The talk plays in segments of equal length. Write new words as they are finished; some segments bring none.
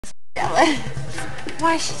Jealous.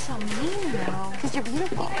 Why is she so mean though? Because you're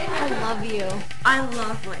beautiful. I love you. I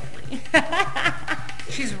love Lately.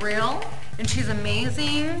 She's real and she's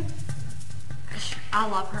amazing. I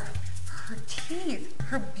love her. Her teeth,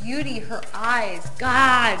 her beauty, her eyes.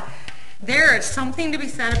 God, there is something to be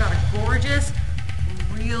said about a gorgeous,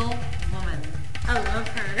 real woman. I love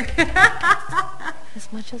her.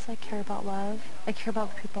 As much as I care about love, I care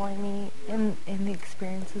about the people I meet and the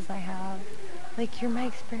experiences I have. Like, you're my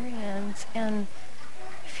experience, and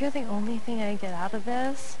if you're the only thing I get out of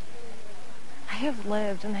this, I have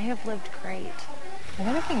lived, and I have lived great. Are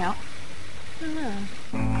they working out? I don't know.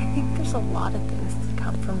 I think there's a lot of things that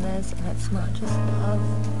come from this, and it's not just love.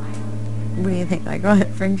 What do you think? Like what?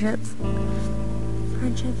 Friendships?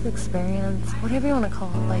 Friendships, experience, whatever you want to call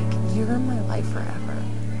it. Like, you're in my life forever.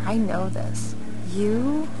 I know this.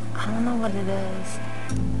 You, I don't know what it is.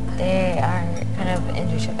 They are kind of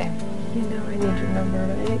into each other. You know I need your number,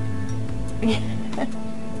 right?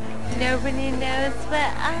 Nobody knows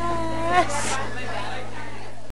but us.